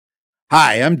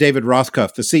Hi, I'm David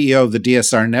Rothkopf, the CEO of the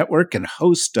DSR Network and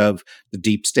host of the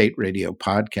Deep State Radio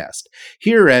podcast.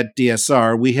 Here at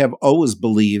DSR, we have always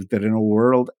believed that in a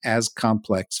world as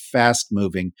complex,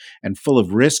 fast-moving, and full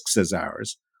of risks as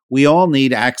ours, we all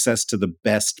need access to the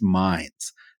best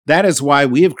minds. That is why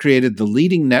we have created the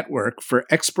leading network for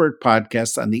expert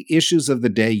podcasts on the issues of the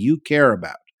day you care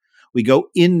about. We go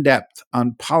in-depth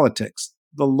on politics,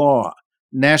 the law,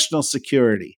 national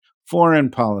security, foreign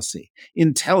policy,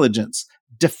 intelligence,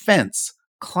 defense,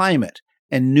 climate,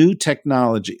 and new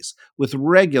technologies with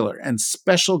regular and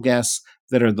special guests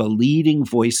that are the leading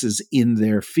voices in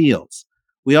their fields.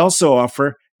 We also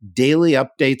offer daily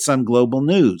updates on global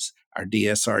news, our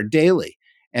DSR Daily,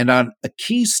 and on a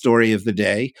key story of the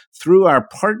day through our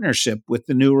partnership with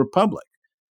the New Republic.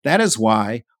 That is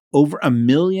why over 1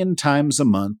 million times a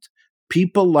month,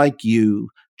 people like you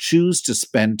choose to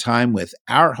spend time with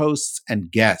our hosts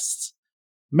and guests.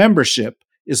 Membership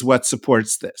is what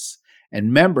supports this,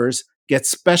 and members get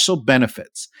special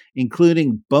benefits,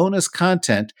 including bonus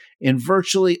content in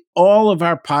virtually all of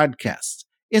our podcasts.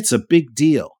 It's a big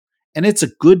deal, and it's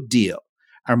a good deal.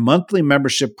 Our monthly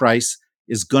membership price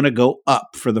is going to go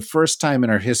up for the first time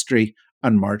in our history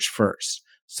on March 1st.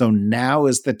 So now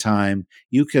is the time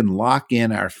you can lock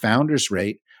in our founders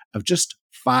rate of just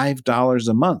 $5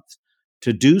 a month.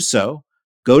 To do so,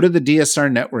 go to the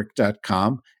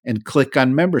DSRnetwork.com and click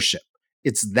on membership.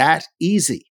 It's that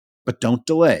easy, but don't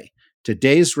delay.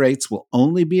 Today's rates will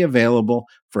only be available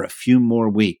for a few more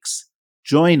weeks.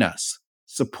 Join us.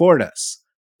 Support us.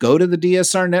 Go to the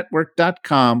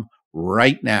DSRnetwork.com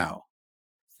right now.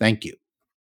 Thank you.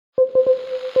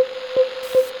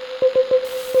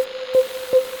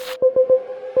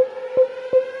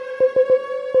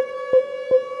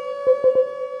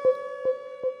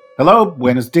 Hello,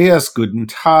 buenos dias, guten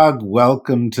tag.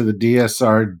 Welcome to the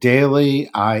DSR Daily.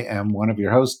 I am one of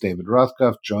your hosts, David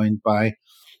Rothkopf, joined by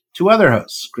two other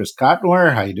hosts, Chris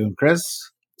Cotnor. How you doing, Chris?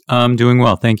 I'm doing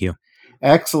well, thank you.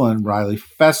 Excellent. Riley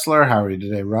Fessler. How are you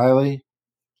today, Riley?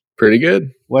 Pretty good.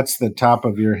 What's the top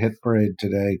of your hit parade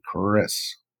today,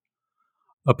 Chris?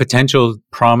 A potential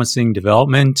promising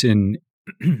development in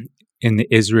the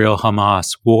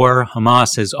Israel-Hamas war.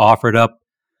 Hamas has offered up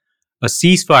a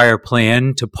ceasefire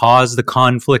plan to pause the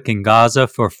conflict in Gaza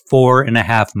for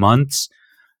 4.5 months.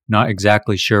 Not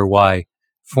exactly sure why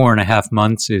 4.5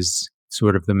 months is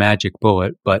sort of the magic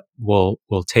bullet, but we'll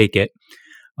take it.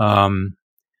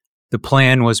 The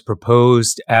plan was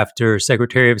proposed after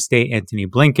Secretary of State Antony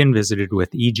Blinken visited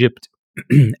with Egypt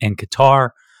and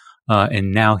Qatar,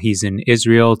 and now he's in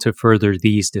Israel to further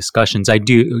these discussions.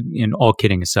 And all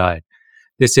kidding aside,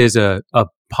 this is a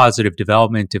positive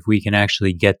development if we can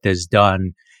actually get this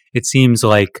done. It seems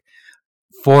like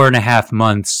 4.5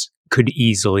 months could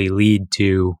easily lead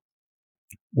to,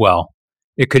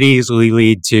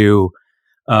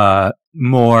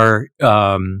 more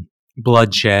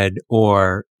bloodshed,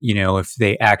 or, if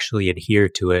they actually adhere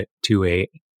to it, to a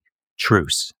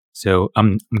truce. So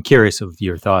I'm curious of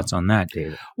your thoughts on that,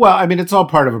 David. Well, I mean, it's all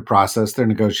part of a process. There are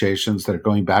negotiations that are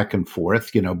going back and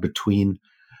forth, between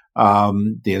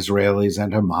the Israelis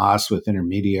and Hamas, with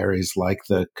intermediaries like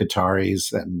the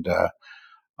Qataris, and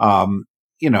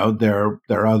there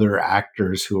are other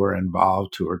actors who are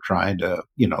involved who are trying to,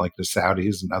 like the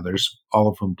Saudis and others, all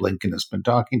of whom Blinken has been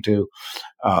talking to.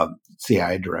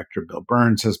 CIA Director Bill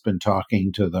Burns has been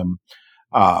talking to them.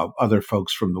 Other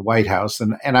folks from the White House,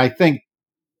 and I think,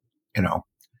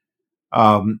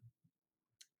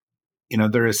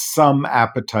 there is some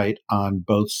appetite on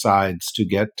both sides to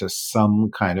get to some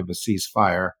kind of a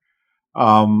ceasefire,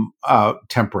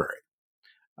 temporary.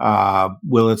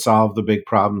 Will it solve the big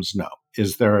problems? No.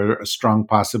 Is there a strong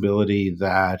possibility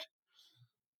that,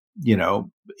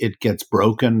 it gets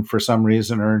broken for some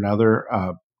reason or another?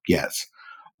 Yes.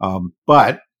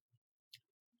 But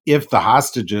if the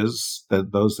hostages,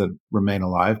 those that remain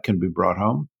alive, can be brought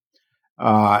home,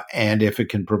 and if it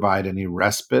can provide any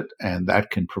respite, and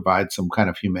that can provide some kind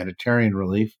of humanitarian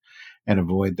relief and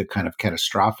avoid the kind of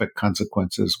catastrophic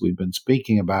consequences we've been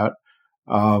speaking about,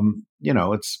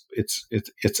 it's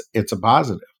a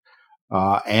positive,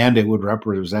 and it would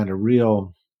represent a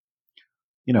real,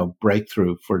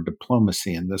 breakthrough for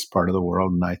diplomacy in this part of the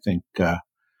world, and I think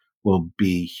will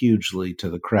be hugely to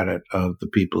the credit of the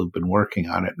people who've been working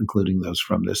on it, including those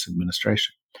from this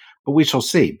administration. But we shall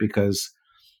see, because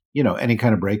any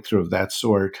kind of breakthrough of that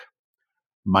sort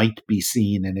might be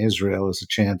seen in Israel as a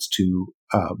chance to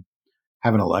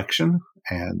have an election,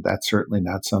 and that's certainly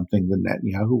not something that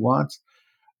Netanyahu wants.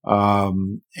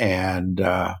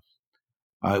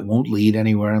 It won't lead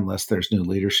anywhere unless there's new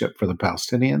leadership for the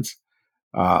Palestinians,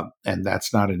 and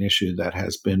that's not an issue that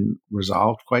has been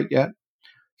resolved quite yet.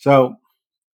 So,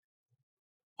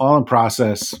 all in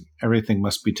process, everything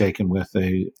must be taken with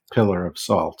a pillar of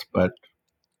salt, but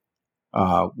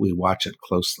we watch it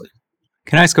closely.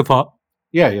 Can I ask a follow?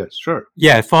 Yeah, sure.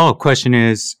 Yeah, follow-up question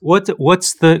is what's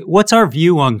our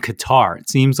view on Qatar? It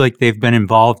seems like they've been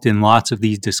involved in lots of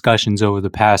these discussions over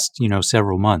the past,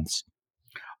 several months.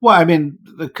 Well, I mean,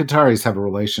 the Qataris have a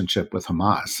relationship with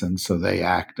Hamas, and so they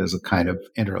act as a kind of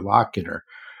interlocutor.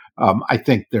 I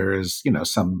think there is,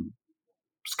 some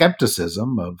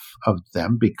skepticism of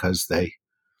them because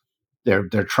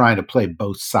they're trying to play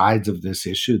both sides of this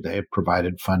issue. They have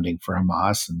provided funding for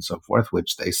Hamas and so forth,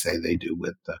 which they say they do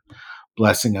with the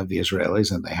blessing of the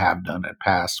Israelis, and they have done it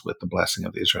past with the blessing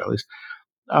of the Israelis.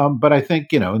 But I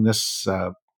think in this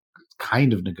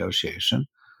kind of negotiation,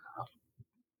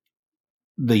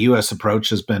 the U.S. approach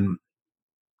has been,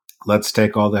 let's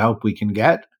take all the help we can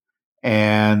get,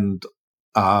 and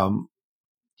um,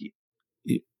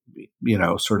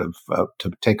 sort of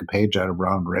to take a page out of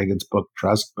Ronald Reagan's book,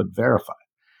 Trust but Verify.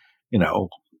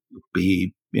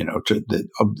 Be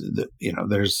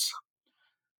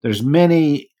there's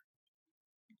many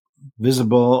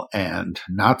visible and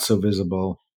not so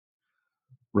visible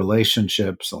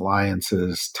relationships,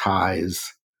 alliances,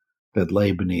 ties that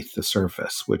lay beneath the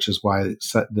surface, which is why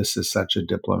this is such a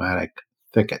diplomatic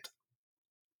thicket.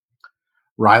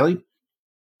 Riley?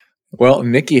 Well,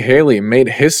 Nikki Haley made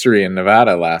history in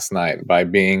Nevada last night by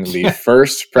being the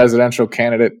first presidential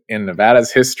candidate in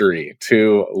Nevada's history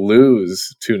to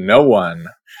lose to no one.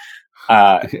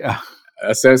 Yeah.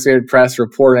 Associated Press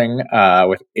reporting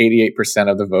with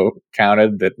 88% of the vote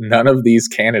counted that none of these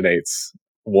candidates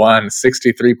won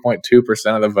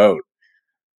 63.2% of the vote.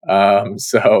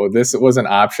 So this was an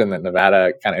option that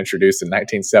Nevada kind of introduced in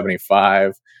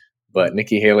 1975, but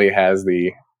Nikki Haley has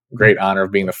the great honor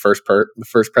of being the first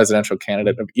presidential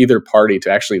candidate of either party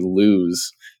to actually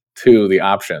lose to the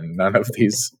option. None of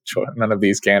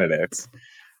these candidates.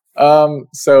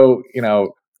 So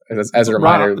as a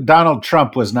reminder, Donald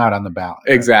Trump was not on the ballot.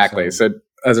 Exactly. Right? So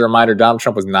as a reminder, Donald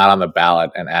Trump was not on the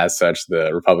ballot, and as such,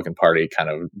 the Republican Party kind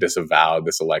of disavowed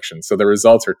this election. So the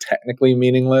results are technically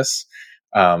meaningless.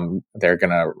 They're going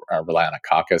to rely on a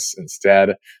caucus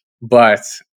instead, but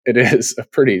it is a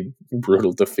pretty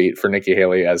brutal defeat for Nikki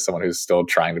Haley as someone who's still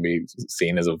trying to be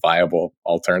seen as a viable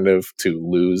alternative to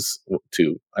lose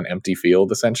to an empty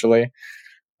field, essentially.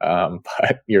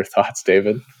 But your thoughts,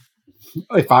 David?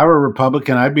 If I were a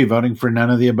Republican, I'd be voting for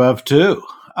none of the above, too.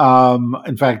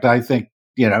 In fact, I think,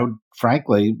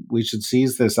 frankly, we should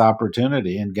seize this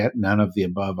opportunity and get none of the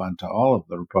above onto all of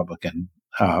the Republican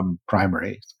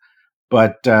primaries.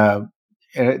 But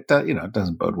it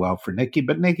doesn't bode well for Nikki.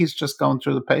 But Nikki's just going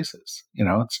through the paces.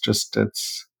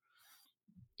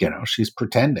 She's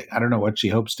pretending. I don't know what she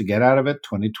hopes to get out of it.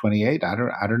 2028. I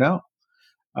don't know.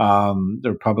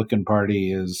 The Republican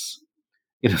Party is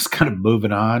kind of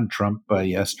moving on. Trump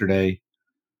yesterday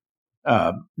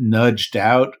nudged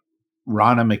out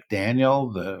Ronna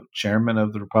McDaniel, the chairman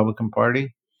of the Republican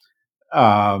Party.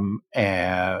 And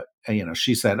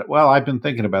she said, well, I've been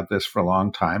thinking about this for a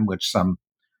long time, which some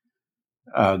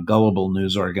gullible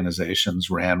news organizations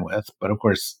ran with. But of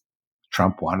course,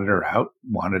 Trump wanted her out,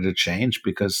 wanted a change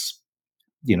because,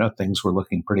 things were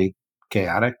looking pretty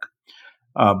chaotic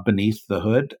beneath the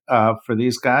hood for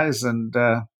these guys. And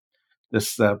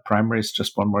this primary is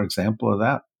just one more example of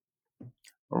that.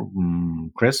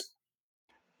 Chris?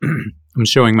 I'm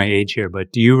showing my age here,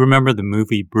 but do you remember the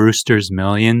movie Brewster's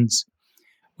Millions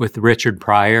with Richard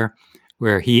Pryor,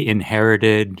 where he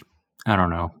inherited, I don't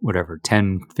know, whatever,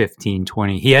 10, 15,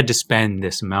 20. He had to spend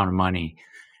this amount of money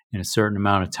in a certain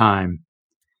amount of time.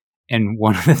 And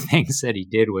one of the things that he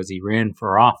did was he ran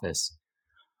for office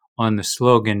on the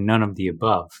slogan, none of the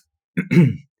above.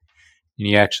 And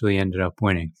he actually ended up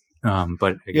winning.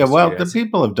 But the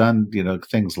people have done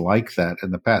things like that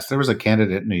in the past. There was a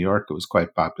candidate in New York who was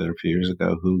quite popular a few years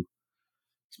ago, whose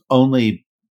only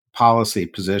policy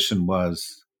position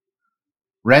was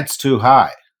rent's too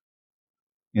high.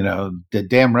 The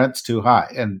damn rent's too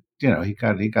high, and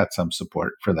he got some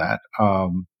support for that.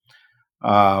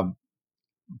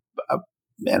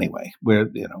 Anyway,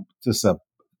 this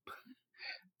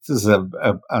is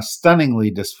a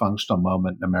stunningly dysfunctional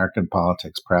moment in American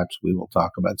politics. Perhaps we will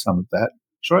talk about some of that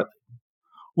shortly.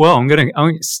 Well,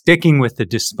 I'm sticking with the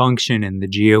dysfunction in the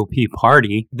GOP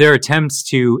party. Their attempts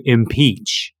to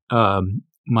impeach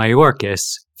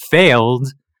Mayorkas failed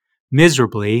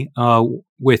miserably,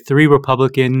 with 3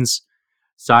 Republicans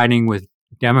siding with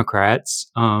Democrats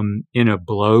in a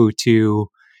blow to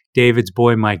David's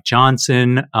boy Mike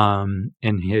Johnson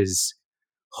and his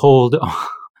hold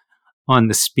on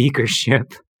the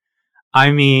speakership.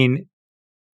 I mean,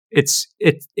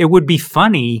 it would be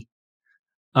funny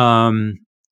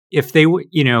if they were,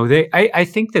 I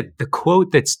think that the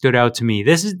quote that stood out to me,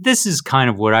 this is kind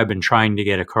of what I've been trying to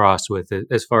get across with it,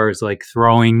 as far as like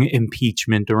throwing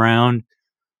impeachment around,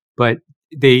 but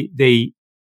the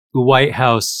White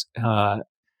House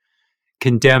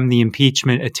condemned the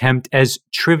impeachment attempt as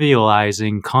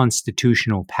trivializing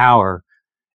constitutional power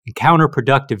and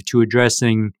counterproductive to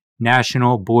addressing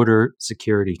national border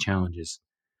security challenges.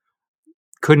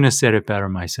 Couldn't have said it better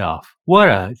myself. What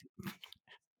a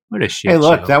shit Hey,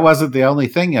 look, show. that wasn't the only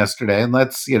thing yesterday. And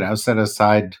let's, set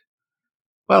aside,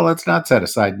 well, let's not set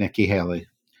aside Nikki Haley.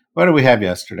 What did we have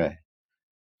yesterday?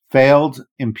 Failed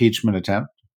impeachment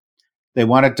attempt. They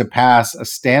wanted to pass a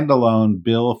standalone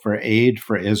bill for aid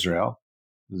for Israel.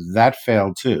 That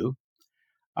failed too.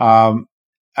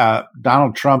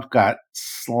 Donald Trump got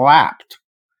slapped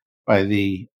by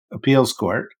the appeals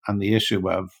court on the issue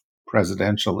of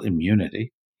presidential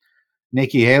immunity.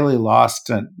 Nikki Haley lost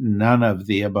to none of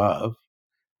the above.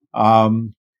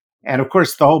 And of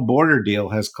course, the whole border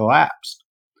deal has collapsed.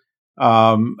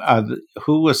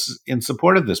 Who was in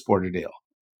support of this border deal?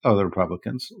 Oh, the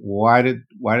Republicans. Why did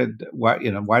they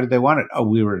want it? Oh,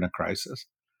 we were in a crisis.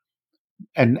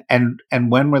 And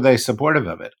when were they supportive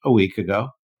of it? A week ago.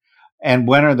 And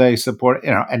when are they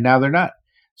and now they're not.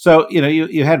 So,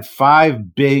 you had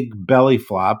 5 big belly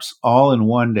flops all in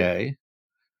one day.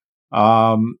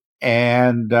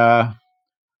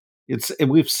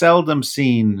 We've seldom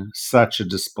seen such a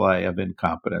display of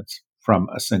incompetence from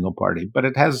a single party, but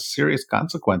it has serious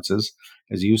consequences,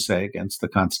 as you say, against the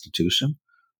Constitution.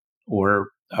 Or,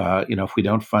 if we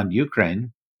don't fund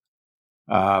Ukraine,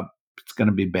 it's going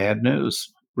to be bad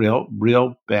news,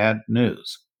 real bad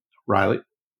news. Riley?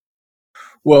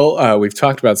 Well, we've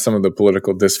talked about some of the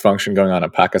political dysfunction going on in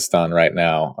Pakistan right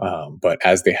now, but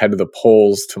as they head to the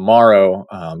polls tomorrow,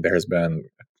 there has been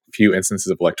a few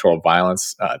instances of electoral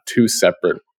violence. 2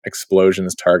 separate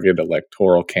explosions targeted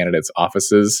electoral candidates'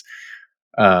 offices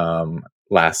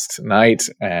last night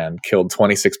and killed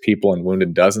 26 people and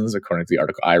wounded dozens, according to the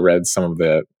article I read. Some of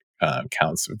the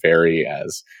counts vary,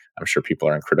 as I'm sure people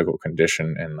are in critical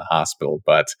condition in the hospital,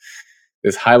 but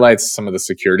this highlights some of the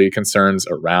security concerns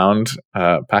around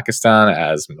Pakistan,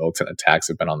 as militant attacks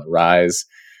have been on the rise.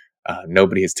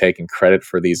 Nobody has taken credit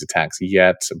for these attacks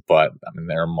yet, but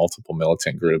there are multiple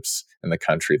militant groups in the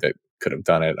country that could have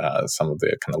done it. Some of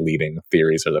the kind of leading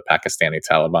theories are the Pakistani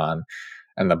Taliban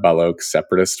and the Baloch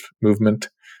separatist movement.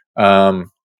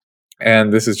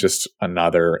 And this is just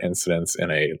another incident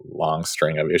in a long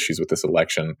string of issues with this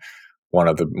election. One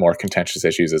of the more contentious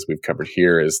issues, as we've covered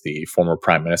here, is the former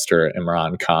Prime Minister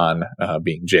Imran Khan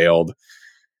being jailed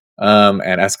and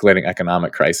escalating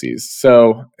economic crises.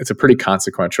 So it's a pretty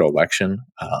consequential election.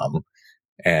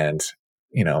 And,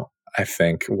 I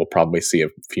think we'll probably see a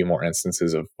few more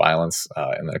instances of violence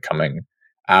in the coming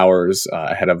hours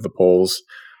ahead of the polls.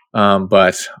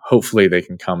 But hopefully they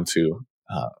can come to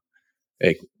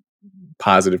a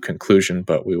positive conclusion,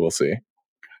 but we will see.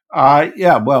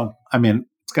 Yeah, well,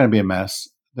 it's going to be a mess.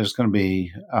 There's going to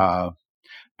be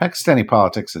Pakistani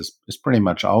politics is pretty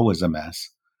much always a mess,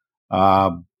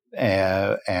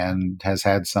 and has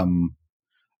had some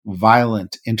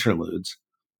violent interludes.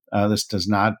 This does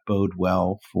not bode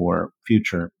well for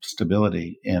future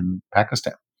stability in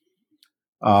Pakistan.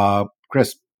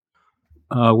 Chris?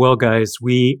 Well, guys,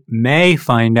 we may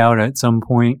find out at some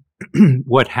point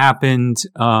what happened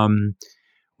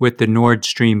with the Nord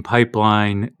Stream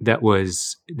pipeline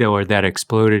that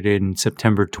exploded in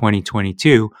September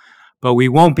 2022, but we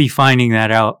won't be finding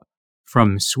that out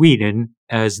from Sweden,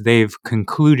 as they've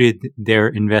concluded their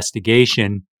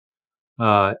investigation,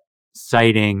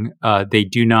 citing they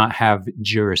do not have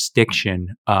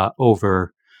jurisdiction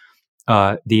over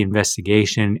the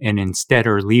investigation, and instead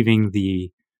are leaving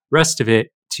the rest of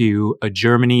it to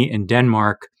Germany and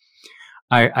Denmark.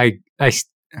 I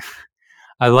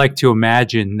like to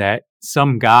imagine that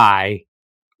some guy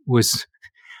was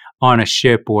on a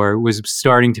ship or was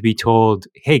starting to be told,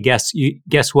 "Hey, guess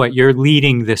what? You're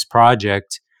leading this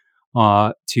project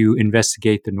to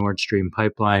investigate the Nord Stream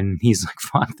pipeline." And he's like,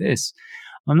 "Fuck this!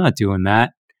 I'm not doing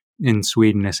that." And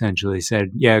Sweden essentially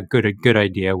said, "Yeah, good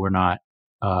idea. We're not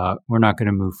going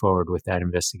to move forward with that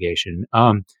investigation."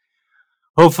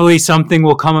 Hopefully something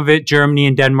will come of it. Germany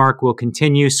and Denmark will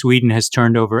continue. Sweden has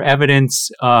turned over evidence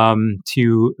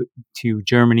to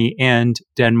Germany and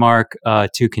Denmark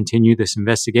to continue this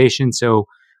investigation. So,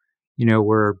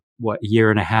 we're a year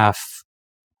and a half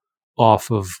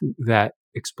off of that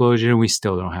explosion, and we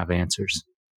still don't have answers.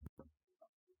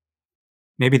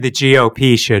 Maybe the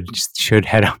GOP should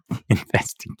head up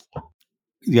investigation.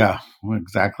 Yeah,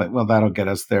 exactly. Well, that'll get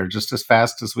us there just as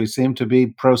fast as we seem to be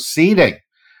proceeding.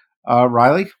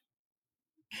 Riley?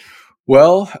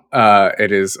 Well,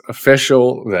 it is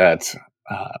official that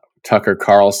Tucker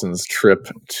Carlson's trip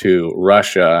to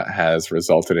Russia has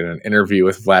resulted in an interview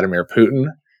with Vladimir Putin.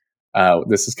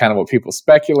 This is kind of what people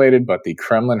speculated, but the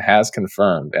Kremlin has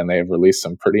confirmed, and they have released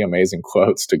some pretty amazing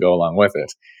quotes to go along with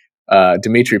it.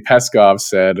 Dmitry Peskov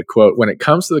said, quote, "When it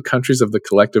comes to the countries of the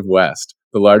collective West,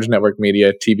 the large network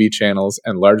media, TV channels,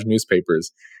 and large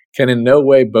newspapers can in no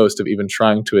way boast of even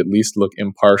trying to at least look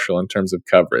impartial in terms of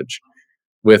coverage,"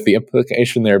 with the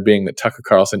implication there being that Tucker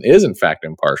Carlson is in fact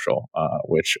impartial,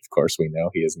 which of course we know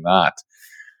he is not.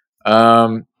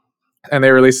 And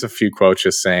they released a few quotes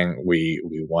just saying we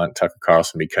want Tucker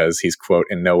Carlson because he's, quote,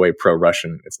 "in no way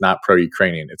pro-Russian. It's not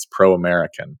pro-Ukrainian. It's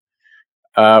pro-American,"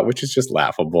 which is just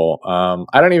laughable.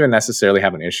 I don't even necessarily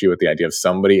have an issue with the idea of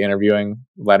somebody interviewing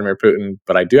Vladimir Putin,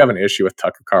 but I do have an issue with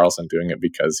Tucker Carlson doing it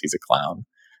because he's a clown.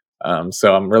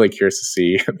 So I'm really curious to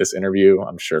see this interview.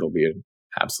 I'm sure it'll be an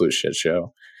absolute shit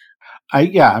show.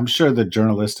 I'm sure the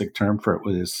journalistic term for it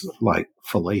was like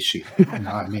fellatio.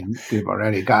 I mean, we've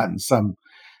already gotten some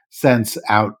sense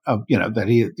out of, that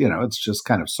he, it's just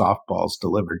kind of softballs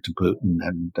delivered to Putin.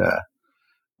 And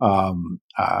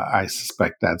I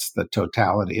suspect that's the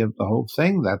totality of the whole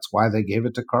thing. That's why they gave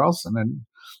it to Carlson. And,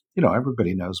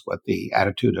 everybody knows what the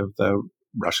attitude of the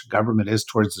Russian government is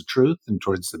towards the truth and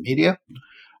towards the media.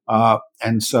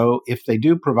 And so if they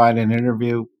do provide an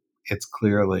interview, it's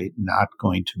clearly not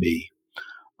going to be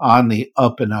on the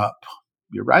up and up.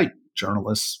 You're right.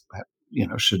 Journalists,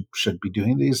 should be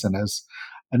doing these. And as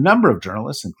a number of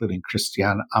journalists, including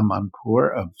Christiane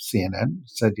Amanpour of CNN,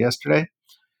 said yesterday,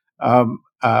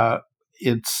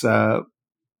 it's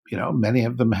many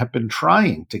of them have been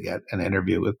trying to get an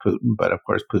interview with Putin, but of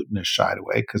course Putin has shied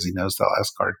away because he knows they'll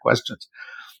ask hard questions.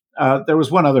 There was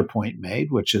one other point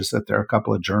made, which is that there are a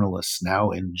couple of journalists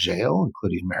now in jail,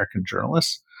 including American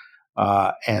journalists,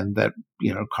 and that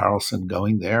Carlson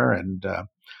going there and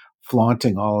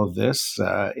flaunting all of this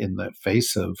in the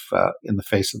face of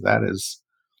that is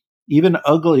even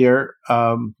uglier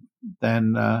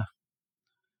than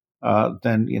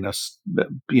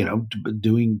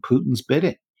doing Putin's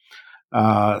bidding.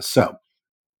 So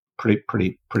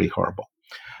pretty horrible.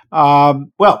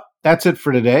 Well, that's it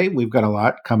for today. We've got a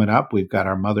lot coming up. We've got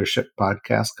our Mothership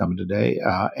podcast coming today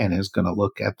and is going to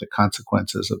look at the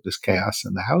consequences of this chaos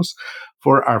in the House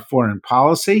for our foreign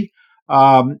policy,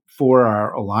 for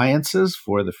our alliances,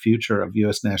 for the future of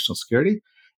U.S. national security.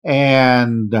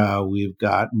 And we've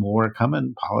got more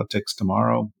coming. Politics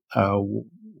tomorrow.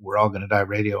 We're all going to die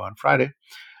radio on Friday.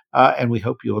 And we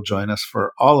hope you'll join us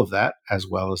for all of that, as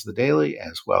well as the Daily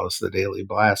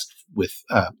Blast with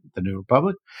the New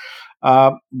Republic,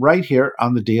 right here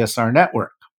on the DSR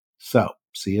network. So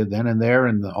see you then and there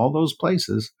in all those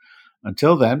places.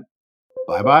 Until then,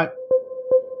 bye-bye.